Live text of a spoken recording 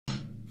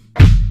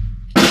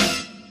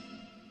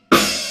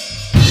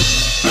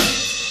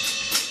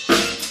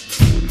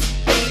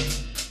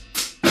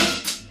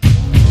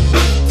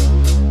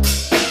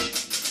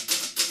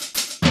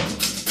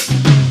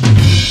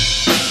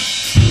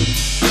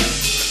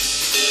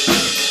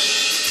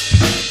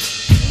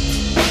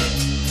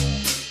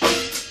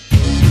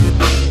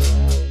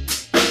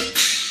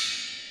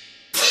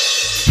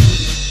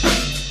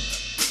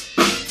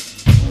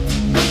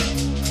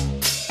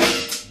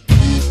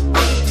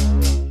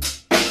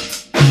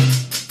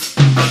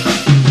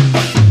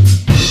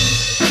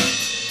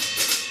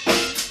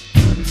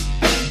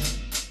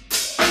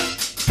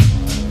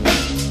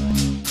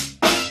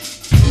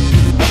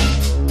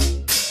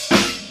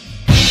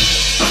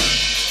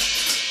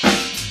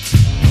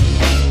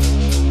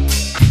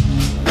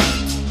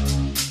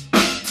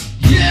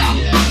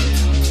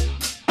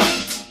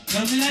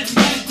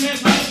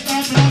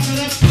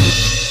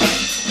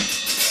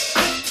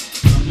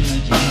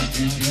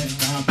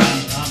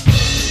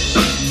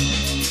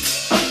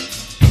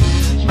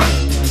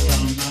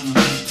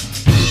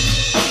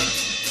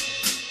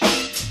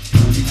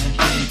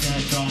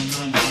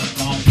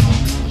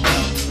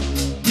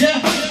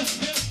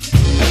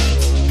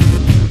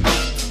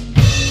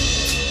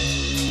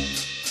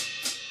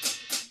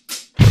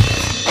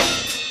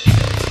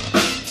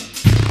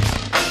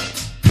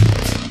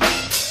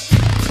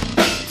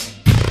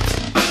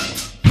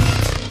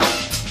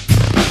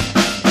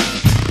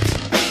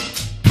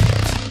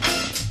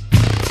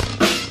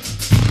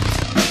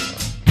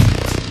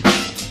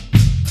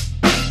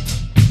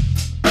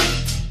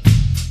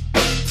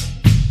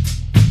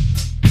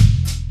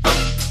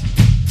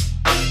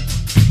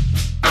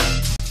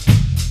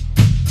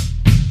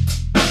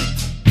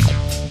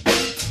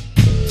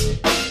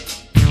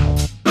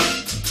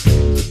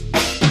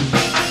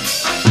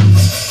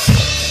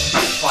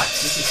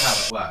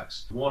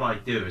What I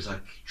do is I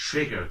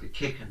trigger the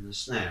kick and the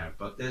snare,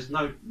 but there's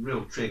no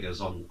real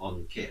triggers on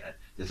the kit.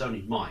 There's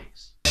only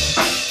mics.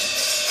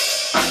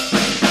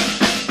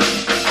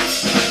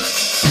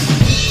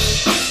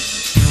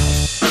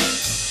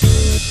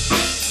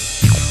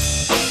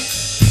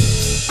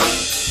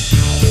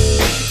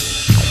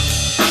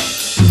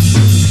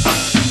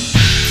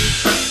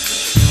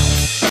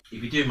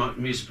 If you do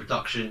music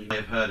production, you may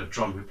have heard of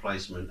drum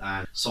replacement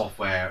and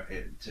software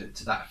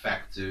to that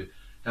effect to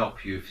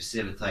help you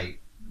facilitate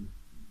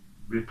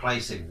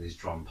replacing these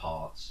drum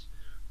parts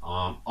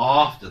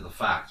after the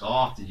fact,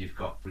 after you've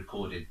got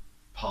recorded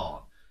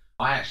part.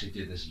 I actually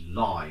did this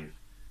live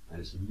and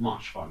it's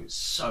much fun. It's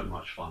so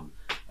much fun.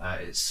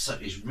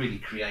 It's really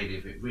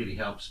creative. It really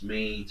helps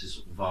me to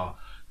sort of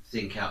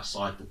think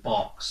outside the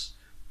box.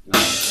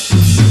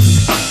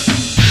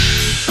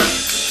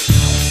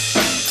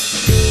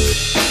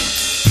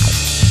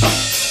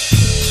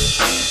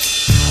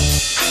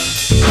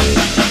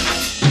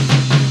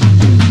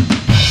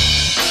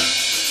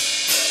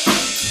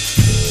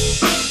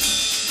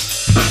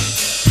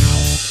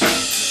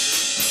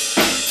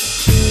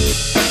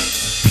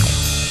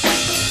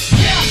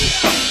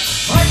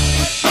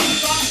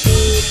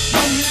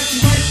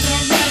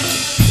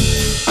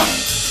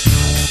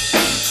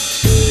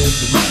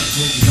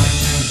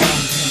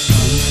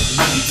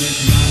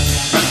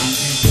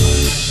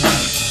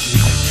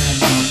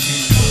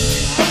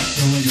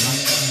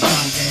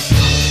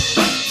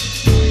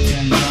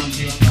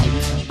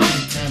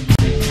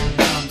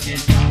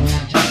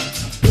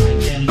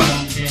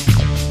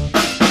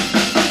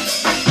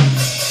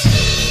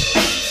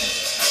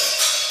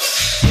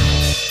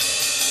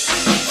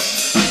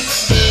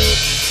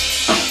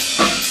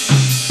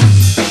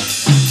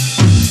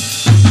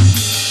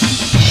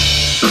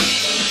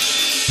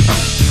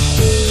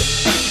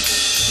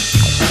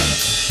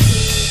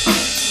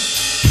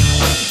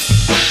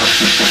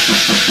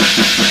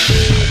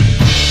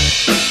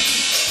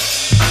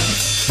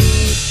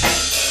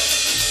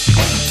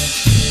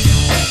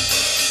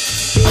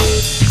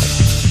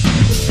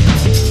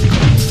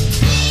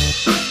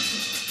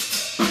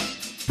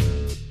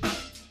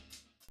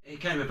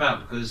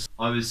 About because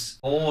I was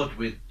bored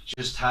with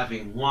just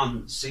having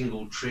one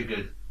single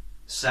triggered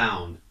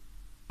sound,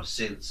 a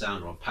synth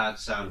sound or a pad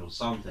sound or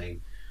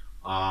something.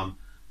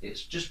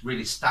 It's just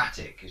really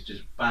static. It's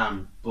just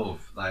bam,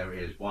 boof, there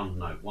it is, one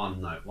note, one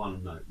note,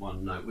 one note,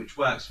 one note, which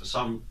works for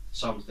some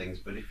things.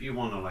 But if you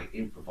want to like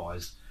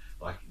improvise,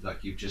 like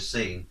you've just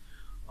seen,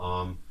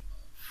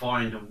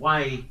 find a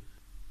way,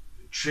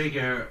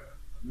 trigger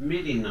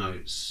MIDI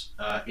notes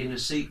in a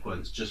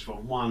sequence just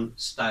from one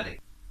static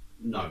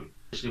note.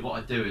 Actually, what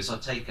I do is I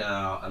take an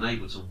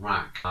Ableton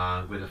rack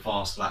with a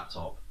fast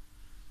laptop,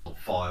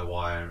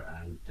 Firewire,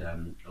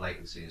 and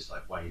latency is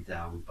like way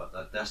down, but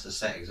that's the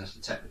settings, that's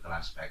the technical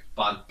aspect.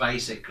 But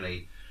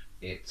basically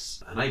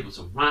it's an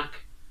Ableton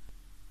rack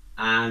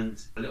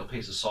and a little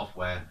piece of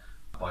software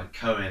by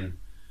Cohen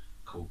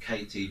called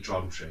KT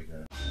Drum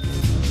Trigger.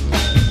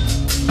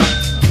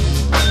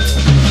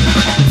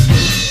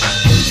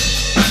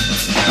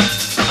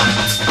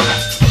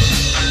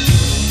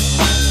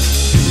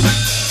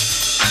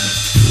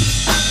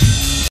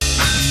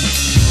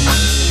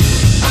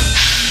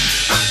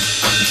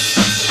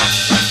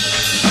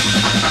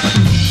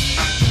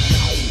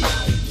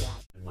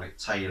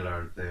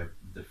 Tailor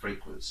the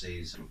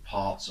frequencies and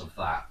parts of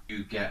that,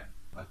 you get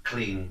a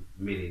clean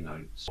MIDI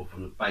note. So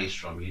from the bass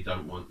drum, you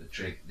don't want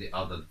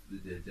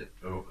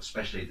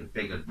especially the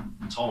bigger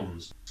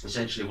toms.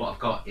 Essentially what I've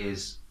got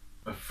is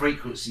a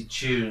frequency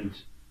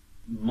tuned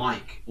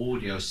mic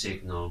audio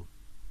signal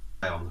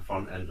on the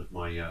front end of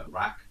my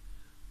rack,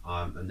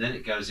 and then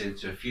it goes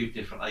into a few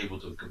different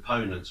Ableton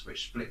components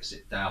which splits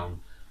it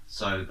down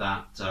so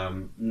that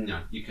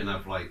you can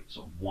have like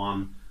sort of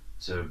 1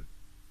 to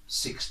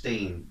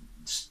 16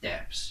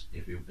 steps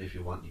if you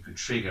want. You could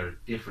trigger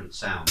different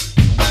sounds.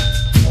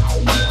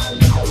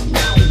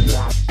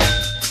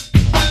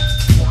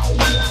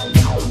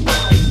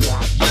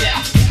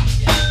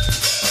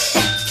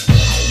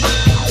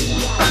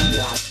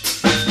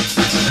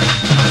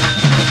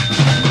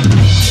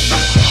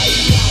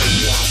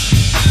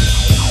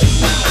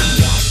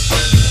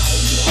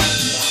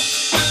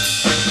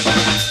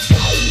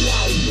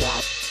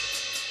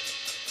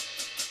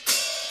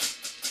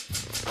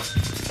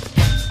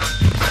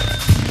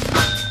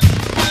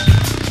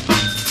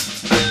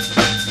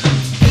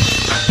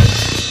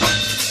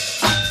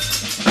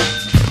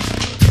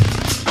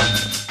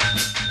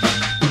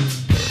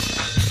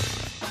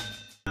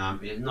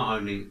 It not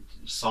only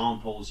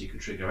samples, you can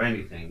trigger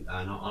anything,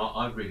 and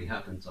I really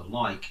happen to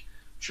like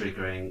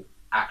triggering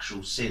actual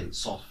synths,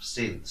 soft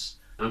synths.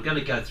 And I'm going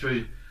to go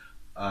through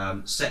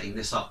setting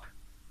this up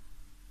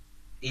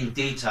in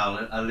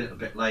detail a little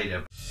bit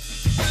later.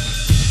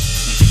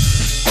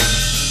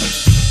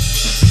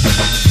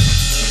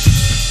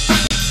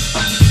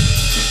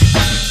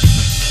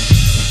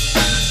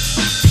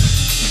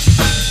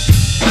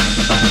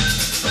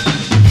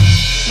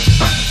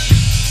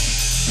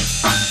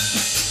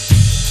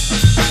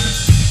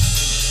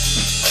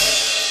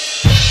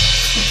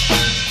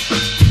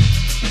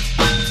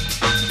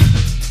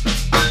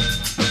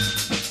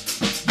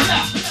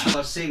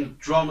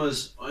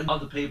 drummers and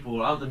other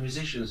people, other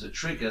musicians that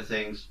trigger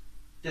things,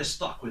 they're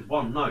stuck with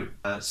one note.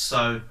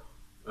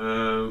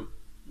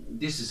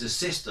 This is a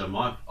system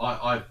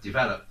I've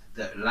developed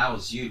that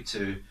allows you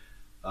to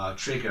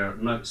trigger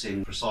notes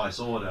in precise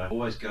order. It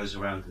always goes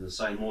around in the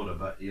same order,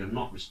 but you're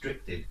not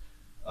restricted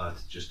to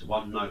just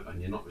one note,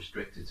 and you're not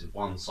restricted to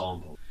one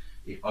sample.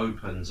 It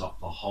opens up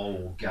the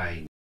whole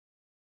game.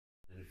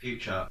 In the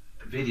future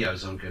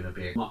videos I'm going to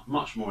be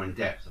much more in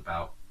depth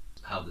about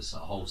how this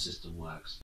whole system works.